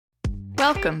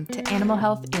Welcome to Animal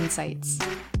Health Insights.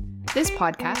 This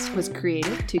podcast was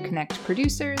created to connect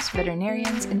producers,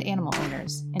 veterinarians, and animal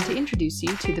owners, and to introduce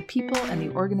you to the people and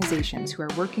the organizations who are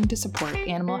working to support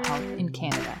animal health in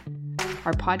Canada.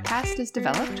 Our podcast is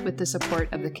developed with the support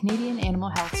of the Canadian Animal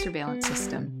Health Surveillance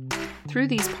System. Through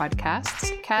these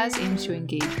podcasts, CAS aims to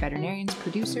engage veterinarians,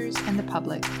 producers, and the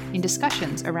public in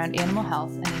discussions around animal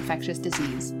health and infectious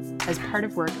disease as part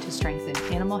of work to strengthen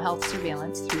animal health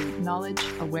surveillance through knowledge,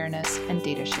 awareness, and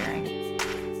data sharing.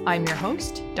 I'm your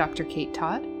host, Dr. Kate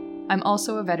Todd. I'm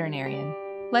also a veterinarian.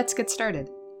 Let's get started.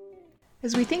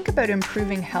 As we think about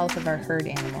improving health of our herd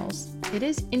animals, it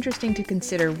is interesting to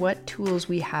consider what tools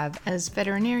we have as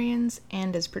veterinarians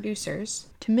and as producers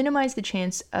to minimize the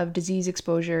chance of disease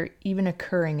exposure even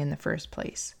occurring in the first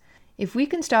place. If we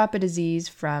can stop a disease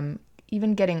from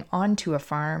even getting onto a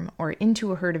farm or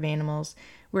into a herd of animals,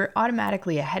 we're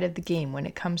automatically ahead of the game when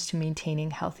it comes to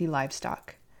maintaining healthy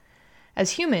livestock.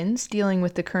 As humans dealing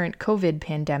with the current COVID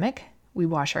pandemic, we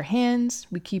wash our hands,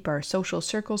 we keep our social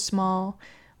circles small,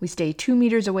 we stay 2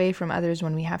 meters away from others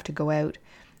when we have to go out,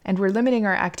 and we're limiting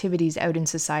our activities out in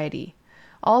society,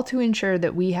 all to ensure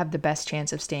that we have the best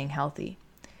chance of staying healthy.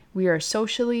 We are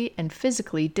socially and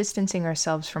physically distancing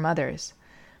ourselves from others.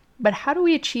 But how do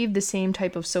we achieve the same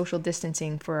type of social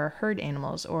distancing for our herd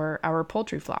animals or our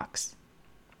poultry flocks?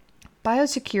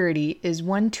 Biosecurity is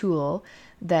one tool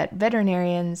that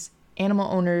veterinarians,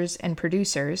 animal owners, and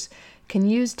producers can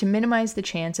use to minimize the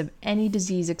chance of any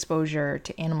disease exposure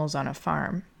to animals on a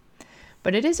farm.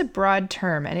 But it is a broad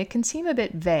term and it can seem a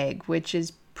bit vague, which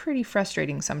is pretty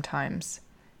frustrating sometimes.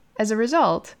 As a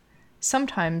result,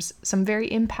 sometimes some very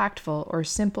impactful or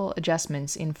simple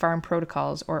adjustments in farm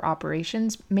protocols or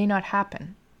operations may not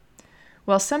happen.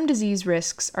 While some disease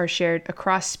risks are shared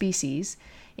across species,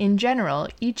 in general,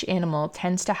 each animal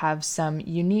tends to have some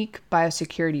unique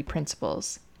biosecurity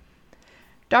principles.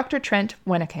 Dr. Trent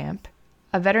Wennekamp,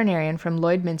 a veterinarian from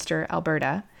Lloydminster,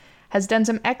 Alberta, has done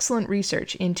some excellent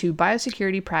research into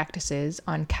biosecurity practices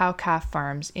on cow-calf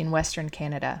farms in Western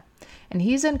Canada, and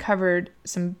he's uncovered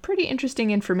some pretty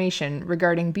interesting information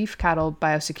regarding beef cattle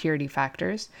biosecurity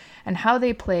factors and how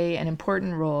they play an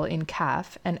important role in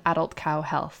calf and adult cow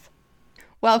health.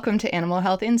 Welcome to Animal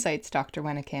Health Insights, Dr.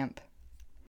 Wennekamp.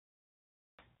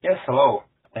 Yes, hello.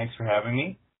 Thanks for having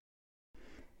me.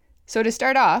 So to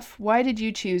start off, why did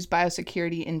you choose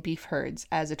biosecurity in beef herds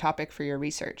as a topic for your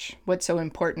research? What's so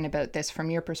important about this from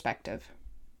your perspective?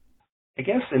 I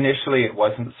guess initially it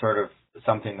wasn't sort of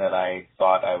something that I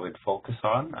thought I would focus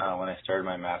on when I started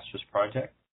my master's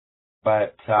project.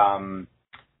 But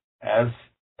as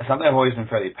something I've always been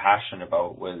fairly passionate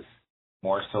about was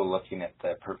more so looking at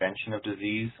the prevention of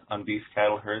disease on beef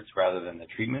cattle herds rather than the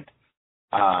treatment.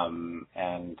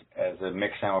 And as a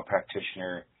mixed animal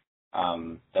practitioner,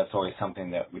 that's always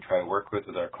something that we try to work with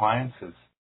our clients is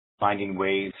finding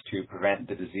ways to prevent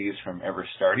the disease from ever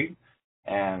starting.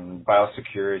 And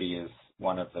biosecurity is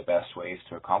one of the best ways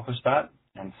to accomplish that.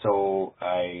 And so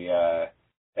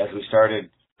as we started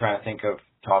trying to think of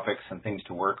topics and things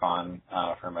to work on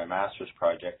for my master's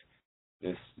project,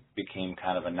 this became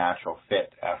kind of a natural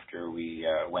fit after we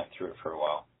went through it for a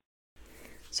while.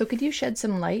 So could you shed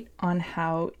some light on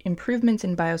how improvements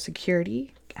in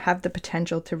biosecurity have the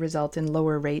potential to result in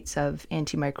lower rates of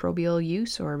antimicrobial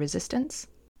use or resistance?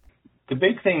 The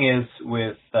big thing is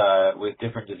with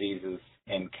different diseases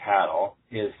in cattle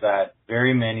is that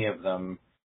very many of them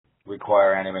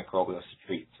require antimicrobials to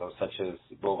treat, so such as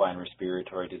bovine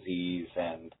respiratory disease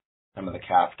and some of the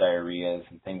calf diarrheas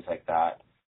and things like that.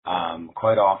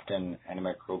 Quite often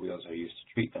antimicrobials are used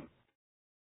to treat them.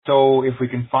 So if we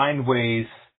can find ways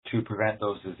to prevent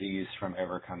those diseases from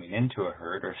ever coming into a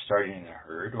herd or starting in a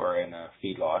herd or in a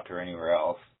feedlot or anywhere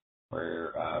else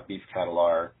where beef cattle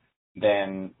are,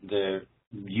 then the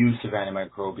use of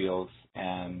antimicrobials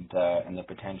and the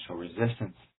potential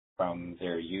resistance from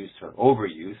their use or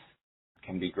overuse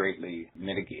can be greatly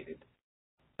mitigated.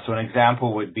 So an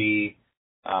example would be,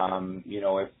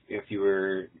 if you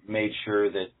were made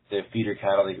sure that the feeder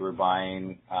cattle that you were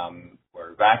buying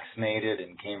were vaccinated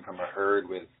and came from a herd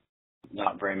with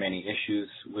not very many issues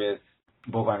with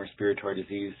bovine respiratory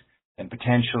disease, then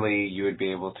potentially you would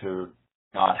be able to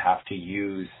not have to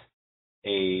use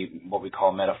what we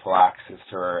call metaphylaxis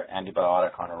or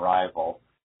antibiotic on arrival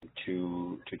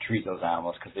to treat those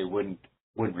animals because they wouldn't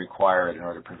require it in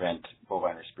order to prevent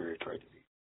bovine respiratory disease.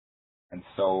 And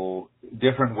so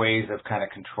different ways of kind of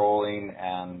controlling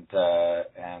and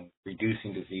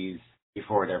reducing disease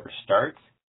before it ever starts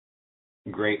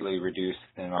greatly reduce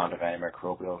the amount of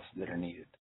antimicrobials that are needed.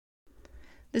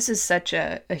 This is such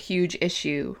a huge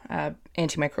issue,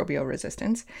 antimicrobial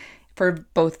resistance. for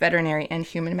both veterinary and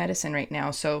human medicine right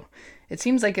now. So it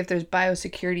seems like if there's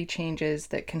biosecurity changes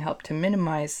that can help to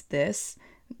minimize this,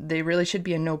 they really should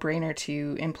be a no-brainer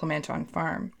to implement on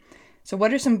farm. So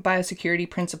what are some biosecurity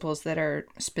principles that are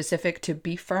specific to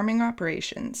beef farming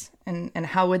operations, and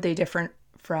how would they differ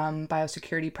from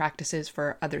biosecurity practices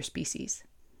for other species?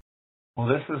 Well,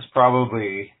 this is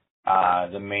probably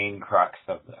the main crux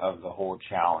of the whole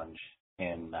challenge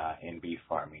in beef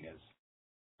farming is.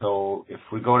 So if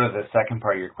we go to the second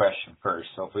part of your question first,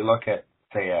 so if we look at,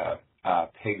 say, a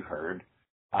pig herd,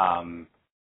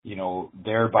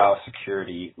 their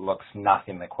biosecurity looks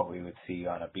nothing like what we would see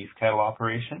on a beef cattle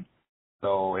operation.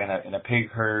 So in a pig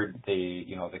herd,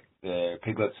 the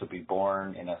piglets would be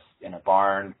born in a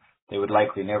barn. They would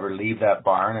likely never leave that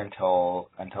barn until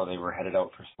they were headed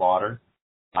out for slaughter.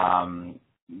 As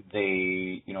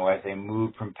they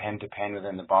moved from pen to pen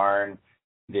within the barn,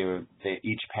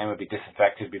 each pen would be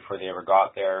disinfected before they ever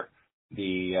got there.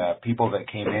 The people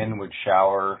that came in would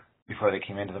shower before they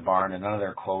came into the barn, and none of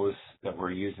their clothes that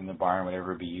were used in the barn would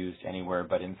ever be used anywhere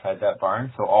but inside that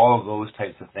barn. So all of those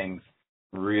types of things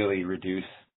really reduce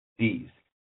disease.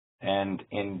 And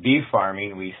in beef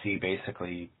farming, we see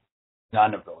basically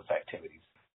none of those activities.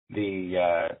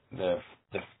 The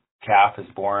calf is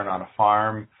born on a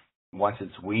farm. Once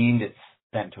it's weaned, it's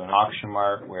sent to an auction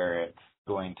mart where it's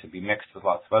going to be mixed with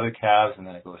lots of other calves, and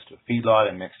then it goes to a feedlot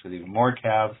and mixed with even more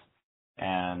calves.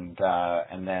 And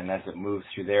then as it moves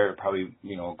through there, it probably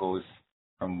goes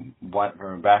from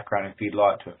a background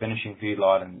feedlot to a finishing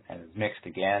feedlot and is mixed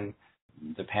again.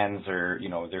 The pens are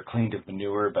they're cleaned of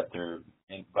manure, but they're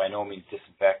by no means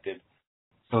disinfected.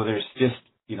 So there's just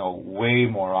way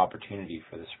more opportunity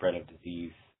for the spread of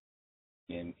disease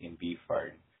in beef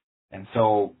farming. And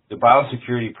so the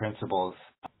biosecurity principles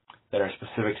that are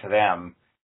specific to them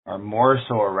are more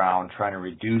so around trying to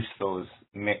reduce those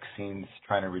mixings,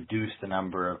 trying to reduce the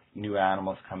number of new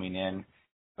animals coming in.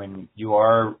 When you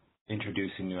are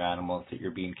introducing new animals, that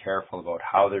you're being careful about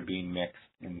how they're being mixed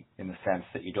in the sense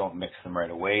that you don't mix them right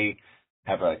away,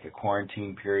 have a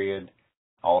quarantine period.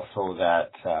 Also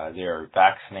that they're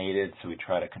vaccinated, so we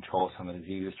try to control some of the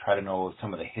diseases, try to know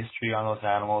some of the history on those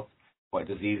animals, what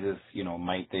diseases,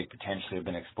 might they potentially have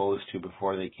been exposed to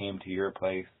before they came to your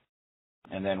place.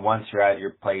 And then once you're at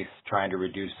your place, trying to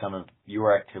reduce some of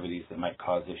your activities that might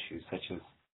cause issues, such as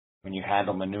when you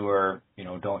handle manure,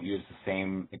 don't use the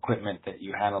same equipment that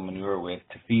you handle manure with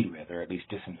to feed with, or at least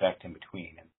disinfect in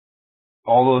between. And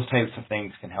all those types of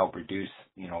things can help reduce,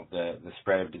 the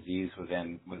spread of disease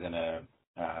within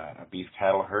a beef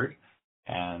cattle herd.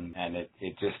 And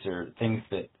it just are things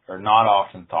that are not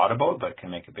often thought about, but can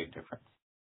make a big difference.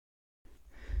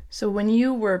 So when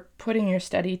you were putting your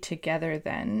study together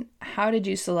then, how did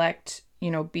you select,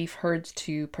 beef herds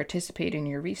to participate in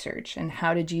your research? And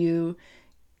how did you,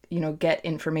 get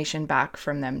information back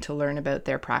from them to learn about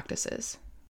their practices?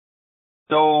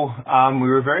 So we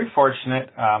were very fortunate.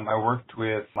 I worked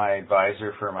with my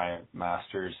advisor for my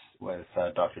master's was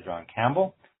Dr. John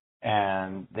Campbell,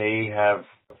 and they have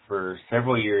for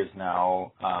several years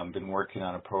now been working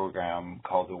on a program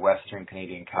called the Western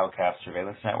Canadian Cow-Calf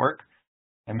Surveillance Network.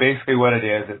 And basically what it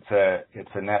is,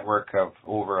 it's a network of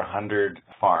over 100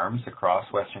 farms across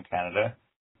Western Canada,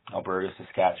 Alberta,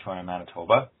 Saskatchewan, and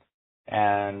Manitoba.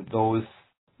 And those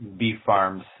beef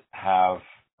farms have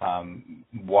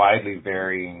widely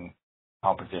varying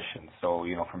compositions. So,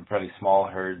 from fairly small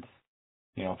herds,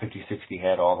 50, 60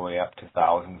 head all the way up to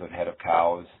thousands of head of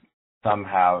cows. Some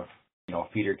have,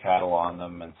 feeder cattle on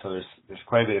them. And so there's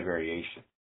quite a bit of variation.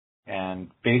 And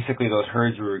basically those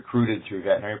herds were recruited through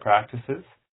veterinary practices,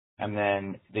 and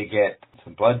then they get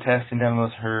some blood testing done on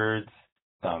those herds,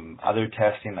 some other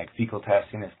testing like fecal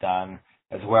testing is done,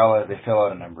 as well as they fill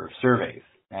out a number of surveys.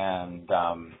 And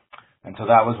so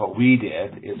that was what we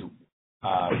did is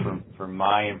for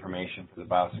my information for the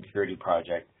biosecurity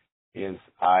project is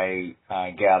I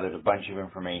gathered a bunch of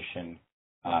information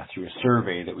through a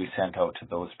survey that we sent out to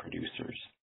those producers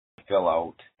to fill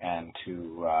out and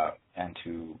to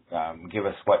give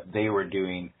us what they were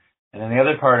doing. And then the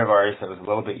other part of ours that was a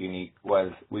little bit unique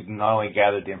was we not only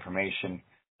gathered the information,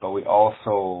 but we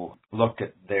also looked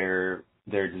at their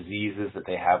diseases that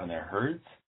they have in their herds.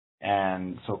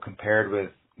 And so compared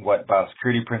with what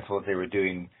biosecurity principles they were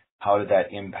doing, how did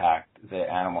that impact the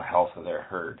animal health of their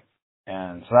herd?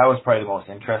 And so that was probably the most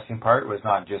interesting part, was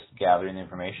not just gathering the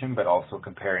information, but also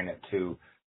comparing it to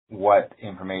what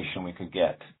information we could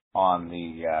get on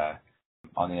the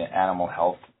animal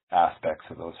health aspects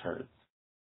of those herds.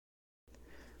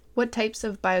 What types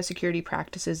of biosecurity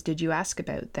practices did you ask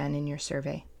about then in your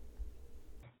survey?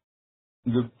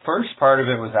 The first part of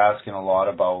it was asking a lot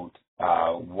about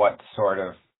what sort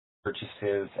of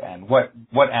purchases and what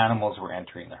animals were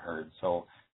entering the herd. So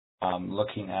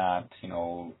looking at,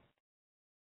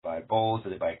 buy bulls,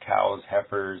 did they buy cows,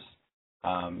 heifers,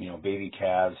 baby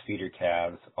calves, feeder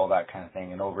calves, all that kind of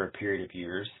thing, and over a period of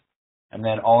years. And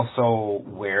then also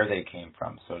where they came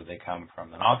from. So did they come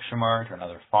from an auction mart or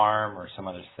another farm or some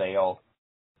other sale?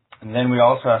 And then we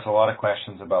also asked a lot of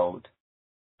questions about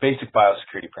basic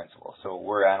biosecurity principles. So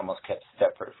were animals kept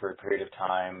separate for a period of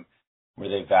time? Were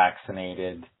they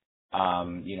vaccinated?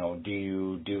 Do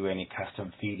you do any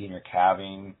custom feeding or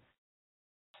calving?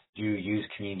 Do you use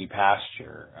community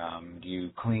pasture? Do you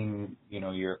clean,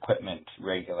 your equipment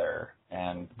regular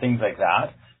and things like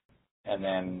that? And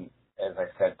then, as I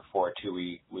said before, too,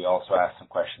 we also asked some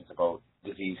questions about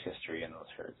disease history in those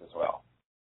herds as well.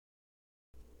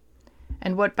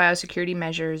 And what biosecurity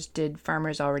measures did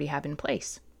farmers already have in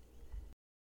place?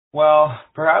 Well,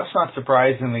 perhaps not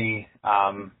surprisingly,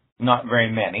 not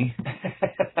very many.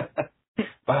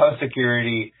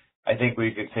 Biosecurity, I think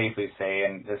we could safely say,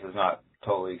 and this is not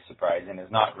totally surprising,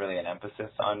 is not really an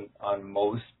emphasis on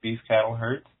most beef cattle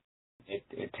herds.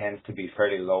 It tends to be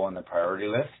fairly low on the priority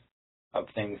list of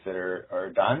things that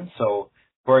are done. So,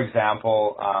 for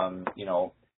example,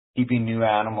 keeping new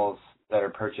animals that are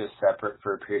purchased separate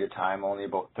for a period of time, only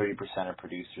about 30% of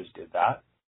producers did that.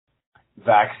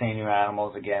 Vaccinating new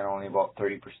animals, again, only about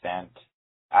 30%.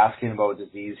 Asking about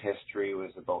disease history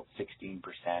was about 16%.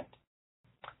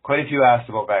 Quite a few asked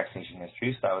about vaccination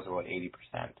history, so that was about 80%.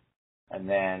 And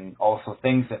then also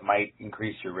things that might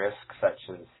increase your risk, such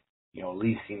as,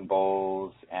 leasing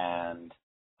bulls and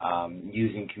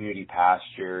using community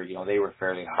pasture, they were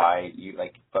fairly high.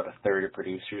 About a third of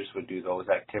producers would do those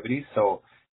activities. So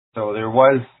there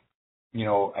was,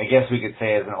 I guess we could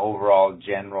say as an overall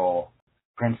general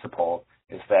principle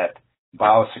is that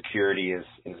biosecurity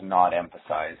is not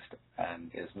emphasized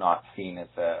and is not seen as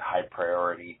a high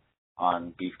priority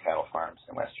on beef cattle farms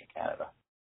in Western Canada.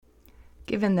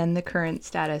 Given then the current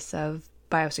status of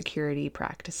biosecurity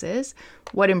practices,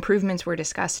 what improvements were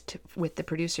discussed with the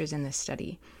producers in this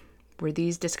study? Were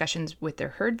these discussions with their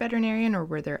herd veterinarian, or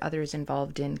were there others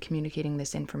involved in communicating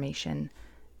this information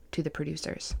to the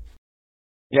producers?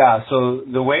 Yeah, so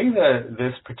the way that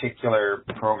this particular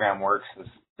program works is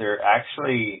they're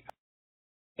actually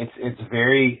it's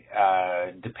very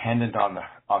dependent on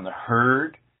the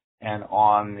herd and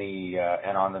on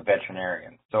the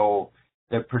veterinarian. So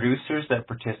the producers that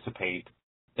participate,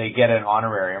 they get an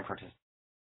honorarium for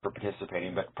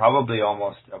participating, but probably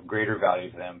almost of greater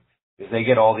value to them is they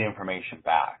get all the information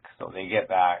back. So they get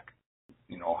back,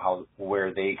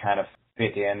 where they kind of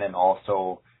fit in, and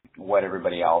also what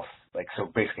everybody else, so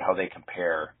basically how they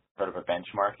compare, sort of a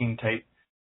benchmarking type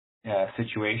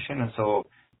situation. And so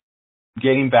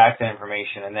getting back that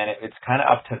information, and then it's kind of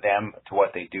up to them to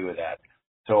what they do with that.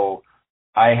 So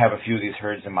I have a few of these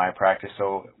herds in my practice,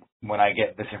 so when I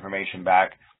get this information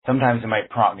back, sometimes it might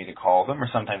prompt me to call them, or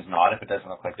sometimes not if it doesn't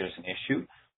look like there's an issue.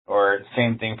 Or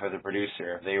same thing for the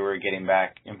producer. If they were getting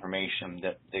back information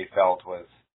that they felt was,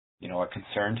 a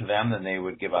concern to them, then they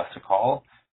would give us a call,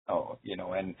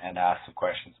 and ask some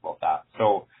questions about that.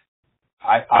 So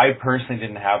I personally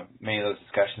didn't have many of those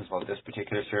discussions about this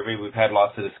particular survey. We've had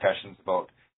lots of discussions about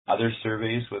other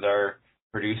surveys with our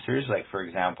producers, like, for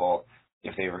example,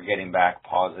 if they were getting back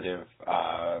positive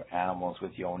animals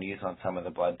with Johne's on some of the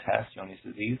blood tests, Johne's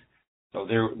disease. So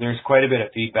there's quite a bit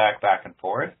of feedback back and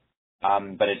forth,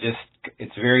 but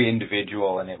it's very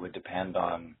individual, and it would depend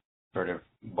on sort of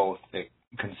both the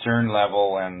concern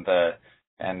level and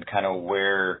kind of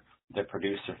where the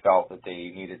producer felt that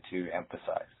they needed to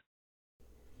emphasize.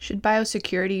 Should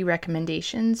biosecurity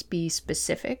recommendations be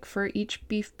specific for each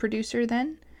beef producer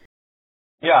then?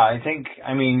 Yeah,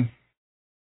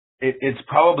 it's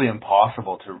probably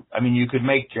impossible you could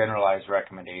make generalized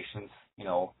recommendations,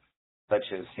 such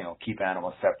as, keep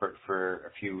animals separate for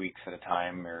a few weeks at a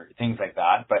time or things like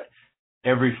that. But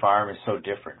every farm is so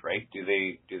different, right? Do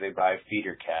they buy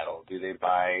feeder cattle? Do they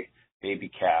buy baby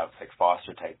calves, like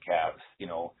foster type calves?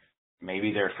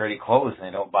 Maybe they're fairly close and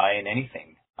they don't buy in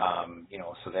anything.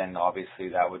 So then obviously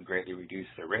that would greatly reduce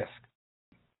the risk.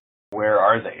 Where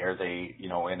are they? Are they,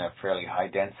 in a fairly high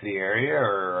density area,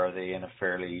 or are they in a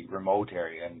fairly remote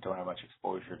area and don't have much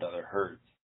exposure to other herds?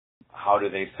 How do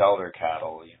they sell their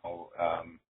cattle?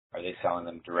 Are they selling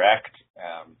them direct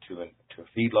to a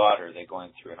feedlot, or are they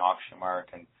going through an auction mart?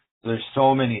 And there's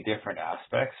so many different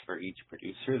aspects for each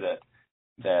producer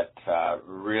that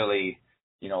really,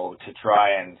 to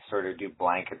try and sort of do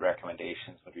blanket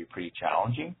recommendations would be pretty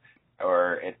challenging.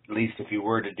 Or at least if you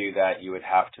were to do that, you would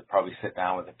have to probably sit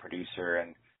down with the producer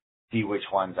and see which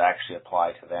ones actually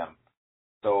apply to them.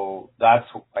 So that's,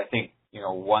 I think,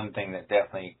 one thing that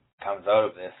definitely comes out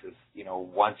of this is,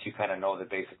 once you kind of know the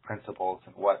basic principles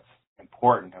and what's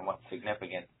important and what's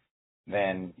significant,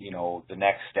 then, the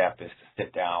next step is to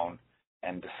sit down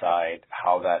and decide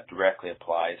how that directly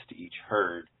applies to each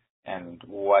herd and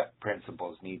what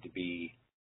principles need to be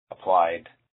applied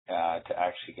to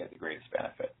actually get the greatest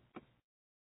benefit.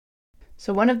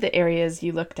 So one of the areas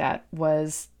you looked at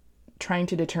was trying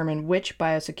to determine which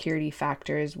biosecurity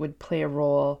factors would play a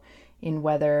role in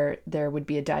whether there would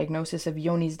be a diagnosis of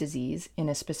Johne's disease in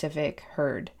a specific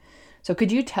herd. So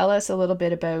could you tell us a little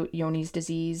bit about Johne's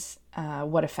disease,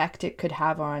 what effect it could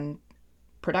have on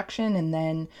production, and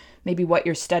then maybe what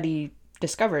your study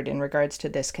discovered in regards to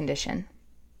this condition?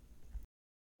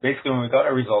 Basically, when we got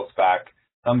our results back,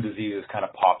 some diseases kind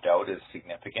of popped out as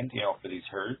significant, for these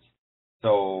herds.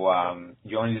 So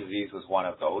Johne's disease was one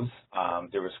of those.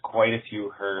 There was quite a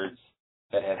few herds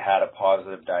that had a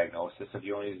positive diagnosis of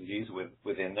Johne's disease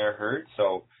within their herd.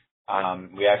 So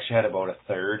we actually had about a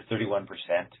third, 31%,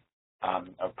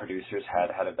 of producers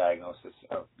had a diagnosis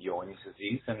of Johne's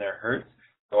disease in their herds.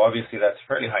 So obviously that's a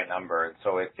fairly high number, and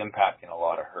so it's impacting a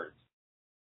lot of herds.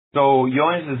 So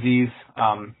Johne's disease,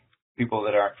 people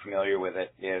that aren't familiar with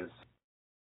it, is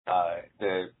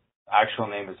the actual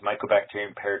name is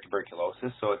Mycobacterium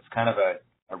paratuberculosis. So it's kind of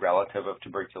a relative of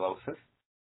tuberculosis,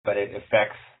 but it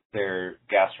affects their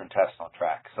gastrointestinal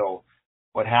tract. So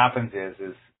what happens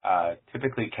is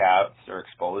typically calves are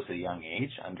exposed at a young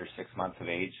age, under 6 months of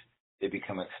age. They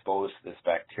become exposed to this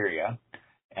bacteria,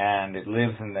 and it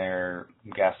lives in their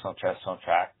gastrointestinal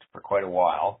tract for quite a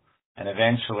while. And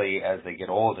eventually, as they get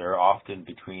older, often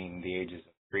between the ages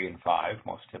of 3 and 5,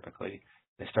 most typically,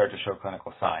 they start to show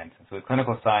clinical signs. And so the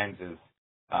clinical signs is,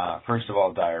 first of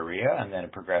all, diarrhea, and then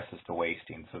it progresses to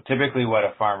wasting. So typically what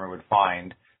a farmer would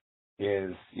find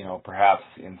is, perhaps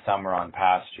in summer on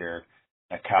pasture,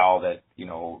 a cow that,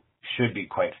 should be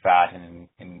quite fat and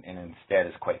instead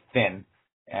is quite thin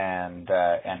and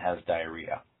has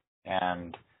diarrhea.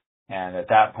 And at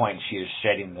that point, she is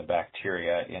shedding the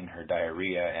bacteria in her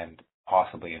diarrhea and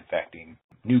possibly infecting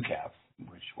new calves,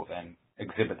 which will then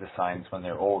exhibit the signs when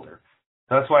they're older.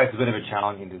 So that's why it's a bit of a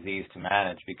challenging disease to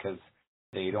manage, because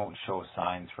they don't show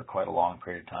signs for quite a long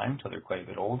period of time until they're quite a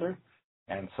bit older.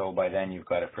 And so by then you've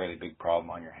got a fairly big problem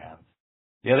on your hands.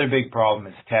 The other big problem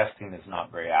is testing is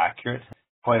not very accurate.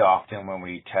 Quite often when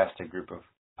we test a group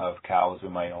of cows, we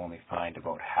might only find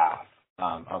about half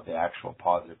of the actual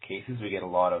positive cases. We get a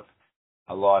lot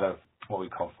of what we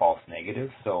call false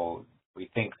negatives. So we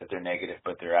think that they're negative,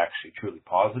 but they're actually truly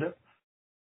positive.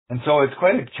 And so it's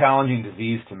quite a challenging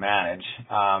disease to manage,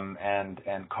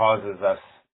 and causes us,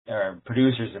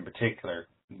 producers in particular,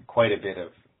 quite a bit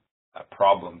of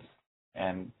problems.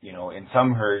 And, in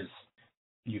some herds,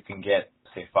 you can get,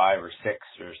 say, 5 or 6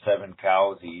 or 7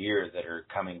 cows a year that are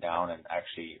coming down and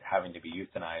actually having to be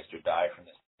euthanized or die from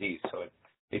this disease. So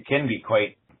it can be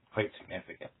quite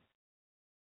significant.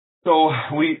 So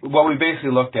what we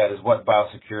basically looked at is what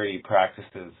biosecurity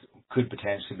practices could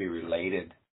potentially be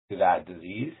related to that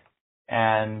disease.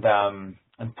 And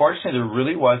unfortunately, there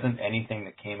really wasn't anything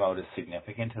that came out as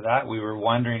significant to that. We were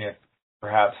wondering if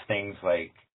perhaps things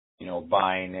like,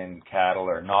 buying in cattle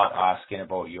or not asking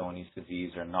about Johne's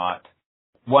disease or not.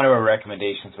 One of our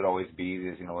recommendations would always be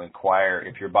is, inquire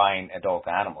if you're buying adult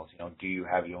animals, do you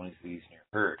have Johne's disease in your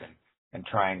herd? And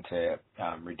trying to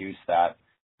reduce that,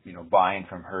 buying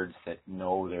from herds that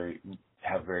know they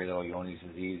have very little Johne's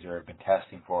disease or have been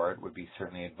testing for it would be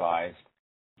certainly advised,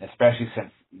 especially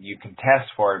since you can test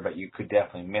for it, but you could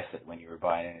definitely miss it when you were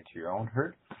buying it into your own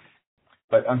herd.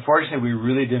 But unfortunately, we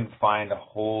really didn't find a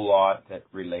whole lot that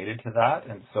related to that.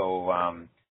 And so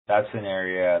that's an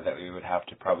area that we would have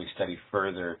to probably study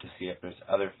further to see if there's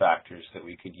other factors that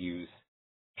we could use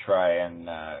to try and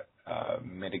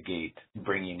mitigate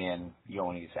bringing in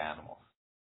Johne's animals.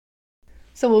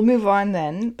 So we'll move on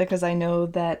then, because I know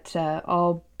that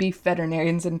all beef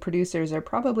veterinarians and producers are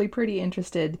probably pretty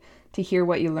interested to hear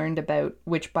what you learned about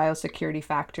which biosecurity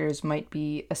factors might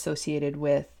be associated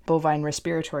with bovine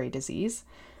respiratory disease.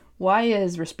 Why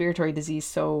is respiratory disease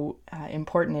so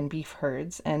important in beef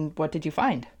herds, and what did you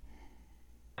find?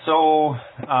 So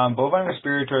bovine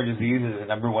respiratory disease is the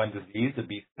number one disease of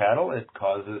beef cattle. It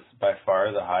causes by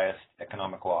far the highest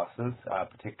economic losses,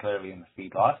 particularly in the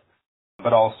feedlot,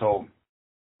 but also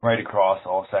right across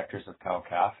all sectors of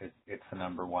cow-calf. It's the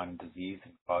number one disease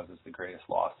and causes the greatest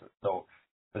losses. So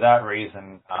for that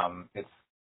reason, it's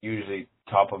usually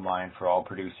top of mind for all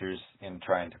producers in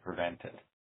trying to prevent it.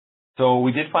 So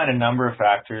we did find a number of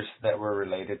factors that were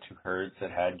related to herds that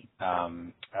had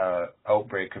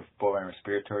outbreak of bovine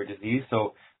respiratory disease.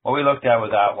 So what we looked at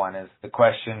with that one is the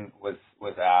question was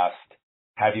asked,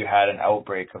 have you had an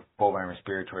outbreak of bovine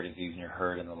respiratory disease in your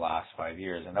herd in the last 5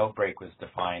 years? An outbreak was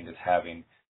defined as having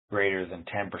greater than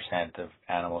 10% of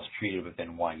animals treated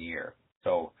within 1 year.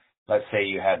 So let's say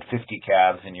you had 50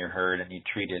 calves in your herd and you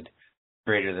treated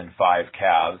greater than 5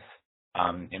 calves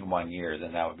in 1 year,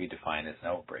 then that would be defined as an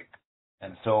outbreak.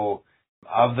 And so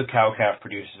of the cow-calf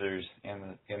producers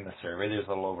in the survey, there's a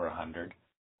little over 100,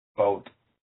 about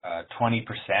 20%,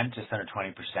 just under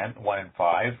 20%, 1 in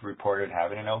 5 reported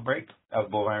having an outbreak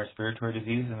of bovine respiratory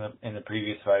disease in the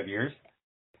previous 5 years.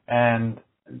 And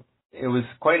it was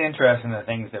quite interesting the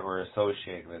things that were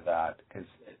associated with that, because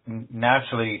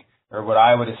naturally, or what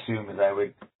I would assume is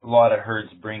a lot of herds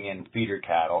bring in feeder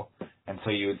cattle, and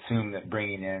so you would assume that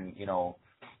bringing in,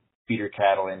 feeder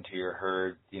cattle into your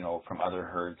herd, from other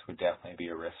herds would definitely be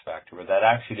a risk factor, but that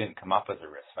actually didn't come up as a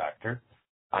risk factor.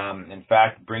 In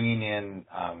fact, bringing in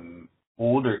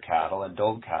older cattle,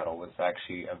 adult cattle, was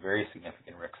actually a very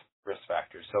significant risk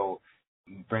factor. So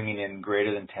bringing in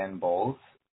greater than 10 bulls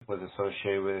was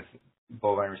associated with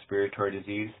bovine respiratory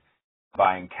disease.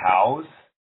 Buying cows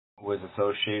was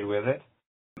associated with it.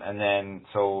 And then,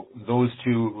 so those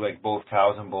two, like both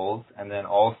cows and bulls, and then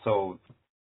also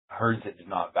herds that did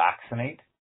not vaccinate,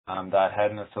 that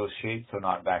had an associate, so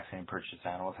not vaccinated purchased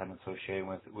animals had an associated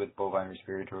with bovine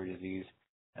respiratory disease.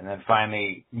 And then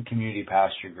finally, community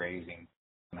pasture grazing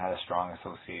had a strong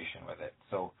association with it.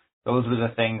 So those were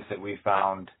the things that we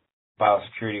found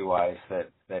biosecurity-wise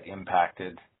that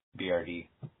impacted BRD.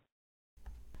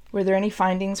 Were there any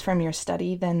findings from your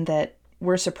study then that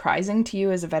were surprising to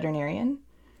you as a veterinarian?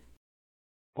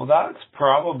 Well, that's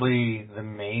probably the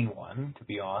main one, to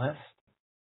be honest,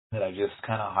 that I just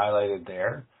kind of highlighted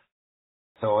there.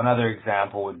 So another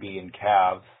example would be in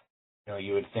calves.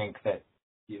 You would think that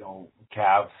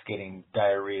calves getting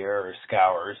diarrhea or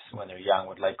scours when they're young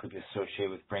would likely be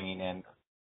associated with bringing in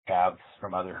calves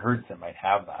from other herds that might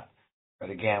have that. But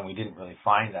again, we didn't really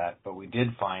find that, but we did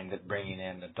find that bringing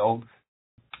in adult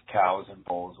cows and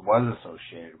bulls was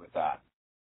associated with that.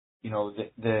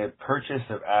 The purchase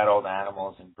of adult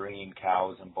animals and bringing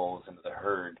cows and bulls into the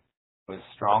herd was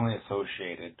strongly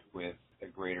associated with a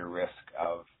greater risk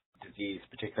of disease,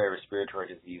 particularly respiratory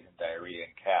disease and diarrhea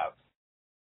in calves.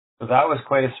 So that was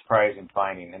quite a surprising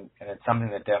finding, and it's something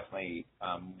that definitely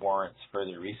warrants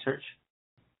further research.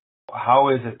 How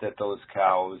is it that those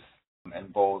cows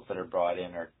and bulls that are brought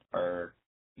in are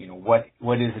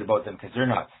what is it about them? Because they're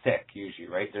not sick usually,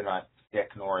 right? They're not sick,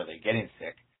 nor are they getting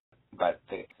sick, but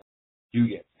they do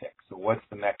get sick. So what's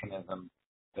the mechanism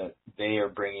that they are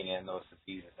bringing in those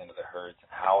diseases into the herds, and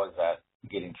how is that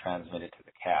getting transmitted to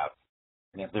the calves?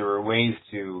 And if there were ways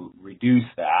to reduce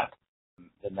that,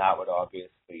 then that would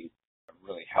obviously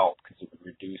really help, because it would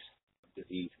reduce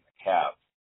disease in the calves.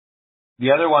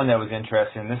 The other one that was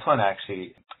interesting, this one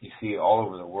actually you see all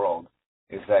over the world,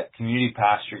 is that community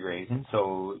pasture grazing,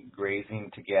 so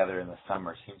grazing together in the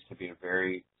summer, seems to be a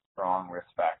very strong risk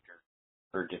factor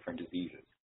for different diseases.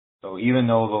 So even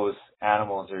though those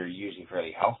animals are usually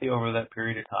fairly healthy over that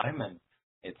period of time, and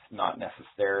it's not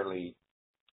necessarily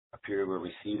a period where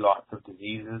we see lots of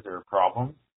diseases or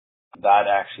problems, that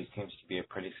actually seems to be a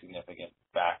pretty significant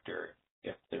factor.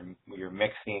 If you're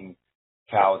mixing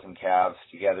cows and calves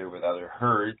together with other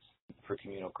herds for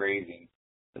communal grazing,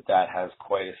 that has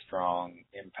quite a strong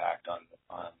impact on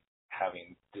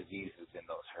having diseases in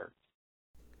those herds.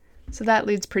 So that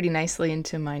leads pretty nicely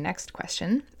into my next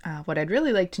question. What I'd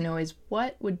really like to know is,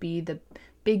 what would be the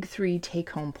big 3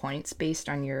 take-home points based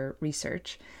on your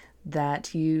research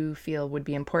that you feel would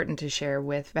be important to share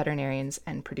with veterinarians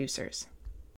and producers?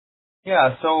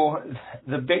 Yeah, so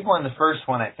the big one, the first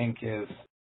one, I think is,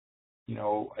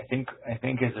 I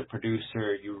think as a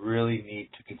producer, you really need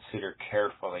to consider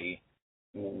carefully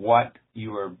what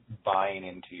you are buying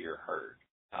into your herd.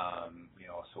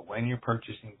 So when you're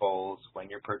purchasing bulls, when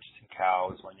you're purchasing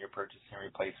cows, when you're purchasing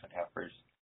replacement heifers,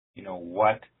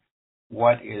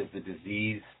 what is the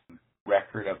disease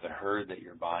record of the herd that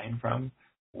you're buying from?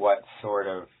 What sort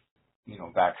of,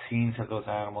 vaccines have those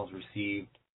animals received?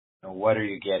 What are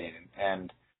you getting?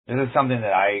 And this is something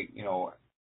that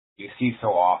you see so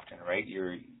often, right?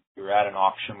 You're at an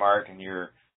auction mart and you're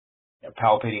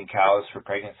palpating cows for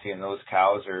pregnancy, and those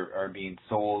cows are being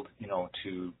sold,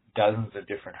 to dozens of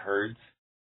different herds,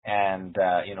 and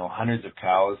hundreds of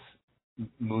cows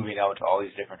moving out to all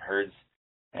these different herds.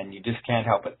 And you just can't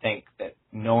help but think that,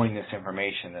 knowing this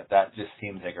information, that just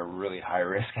seems like a really high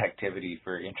risk activity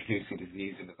for introducing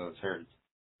disease into those herds.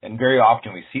 And very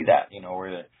often we see that,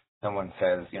 where someone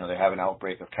says, they have an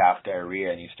outbreak of calf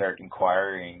diarrhea, and you start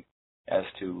inquiring as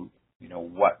to,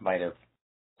 what might have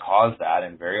caused that.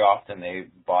 And very often they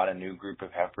bought a new group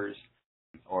of heifers,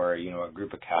 or, a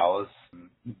group of cows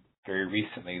very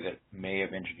recently that may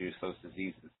have introduced those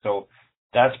diseases. So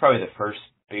that's probably the first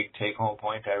big take-home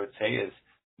point, I would say, is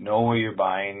know where you're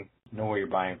buying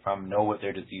from, know what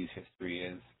their disease history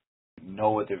is,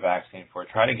 know what they're vaccinated for.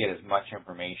 Try to get as much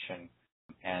information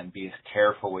and be as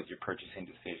careful with your purchasing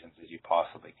decisions as you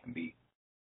possibly can be.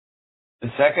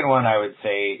 The second one I would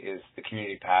say is the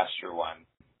community pasture one.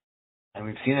 And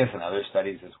we've seen this in other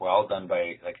studies as well, done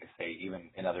by, like I say, even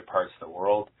in other parts of the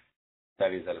world,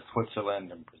 studies out of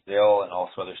Switzerland and Brazil, and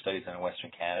also other studies in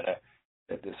Western Canada,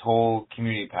 that this whole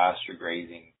community pasture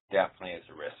grazing definitely is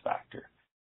a risk factor.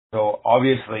 So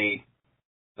obviously,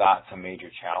 that's a major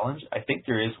challenge. I think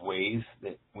there is ways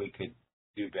that we could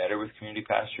do better with community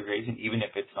pasture grazing, even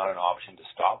if it's not an option to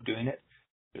stop doing it.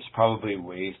 There's probably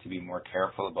ways to be more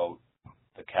careful about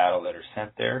the cattle that are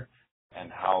sent there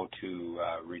and how to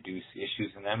reduce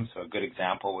issues in them. So a good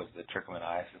example was the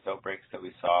trichomoniasis outbreaks that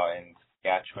we saw in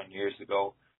Saskatchewan years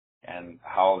ago, and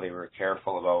how they were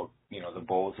careful about, the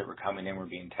bulls that were coming in were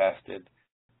being tested.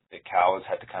 The cows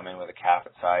had to come in with a calf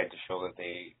at side to show that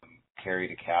they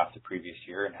carried a calf the previous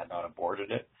year and had not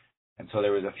aborted it. And so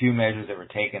there was a few measures that were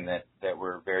taken that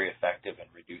were very effective in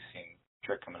reducing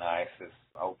trichomoniasis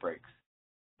outbreaks.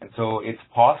 And so it's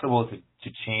possible to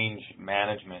change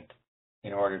management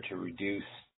in order to reduce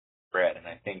spread. And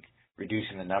I think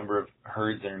reducing the number of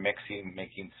herds that are mixing,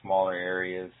 making smaller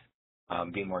areas,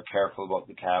 being more careful about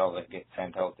the cattle that get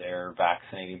sent out there,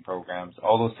 vaccinating programs,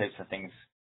 all those types of things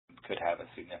could have a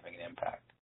significant impact.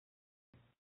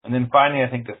 And then finally, I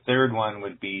think the third one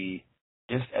would be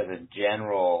just as a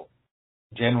general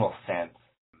sense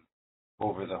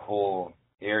over the whole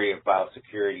area of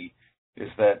biosecurity, is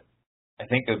that I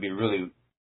think it would be really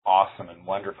awesome and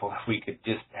wonderful if we could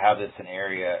just have this an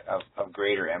area of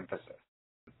greater emphasis.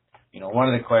 One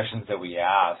of the questions that we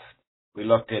asked, we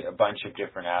looked at a bunch of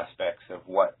different aspects of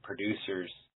what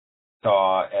producers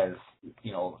saw as,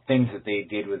 things that they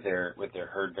did with their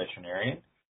herd veterinarian,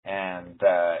 and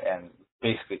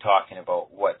basically talking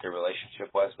about what their relationship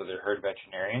was with their herd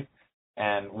veterinarian.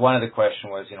 And one of the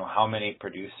questions was, how many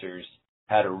producers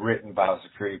had a written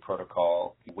biosecurity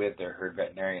protocol with their herd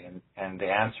veterinarian, and the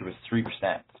answer was 3%.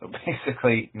 So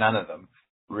basically none of them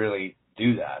really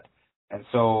do that. And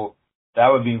so that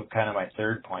would be kind of my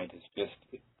third point, is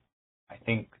just, I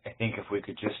think if we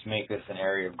could just make this an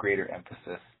area of greater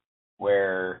emphasis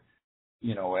where,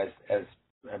 as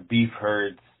beef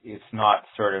herds, it's not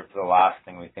sort of the last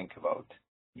thing we think about,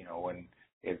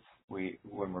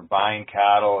 when we're buying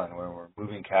cattle and when we're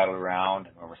moving cattle around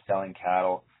and when we're selling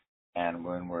cattle and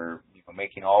when we're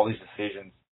making all these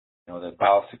decisions, that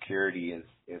biosecurity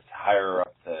is higher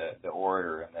up the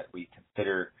order, and that we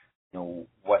consider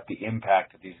what the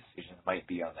impact of these decisions might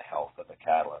be on the health of the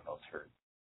cattle in those herds.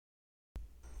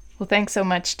 Well, thanks so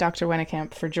much, Dr.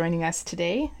 Wennekamp, for joining us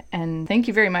today. And thank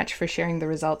you very much for sharing the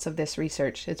results of this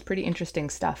research. It's pretty interesting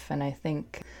stuff, and I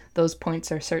think those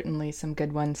points are certainly some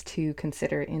good ones to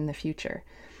consider in the future.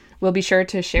 We'll be sure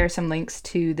to share some links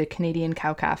to the Canadian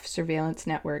Cow-Calf Surveillance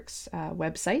Network's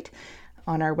website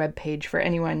on our webpage for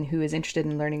anyone who is interested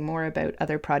in learning more about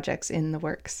other projects in the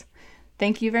works.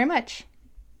 Thank you very much.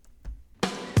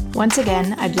 Once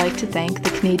again, I'd like to thank the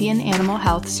Canadian Animal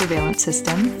Health Surveillance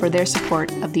System for their support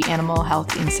of the Animal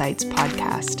Health Insights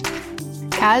podcast.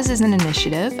 CAS is an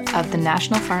initiative of the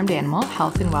National Farmed Animal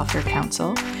Health and Welfare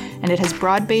Council, and it has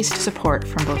broad-based support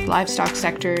from both livestock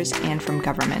sectors and from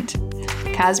government.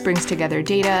 CAS brings together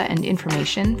data and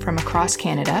information from across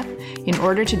Canada in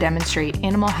order to demonstrate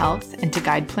animal health and to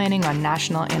guide planning on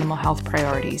national animal health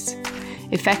priorities.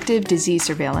 Effective disease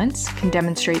surveillance can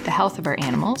demonstrate the health of our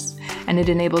animals, and it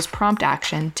enables prompt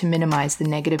action to minimize the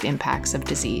negative impacts of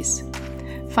disease.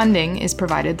 Funding is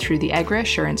provided through the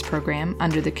Agri-Assurance Program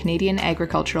under the Canadian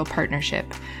Agricultural Partnership,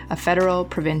 a federal,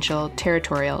 provincial,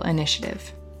 territorial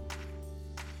initiative.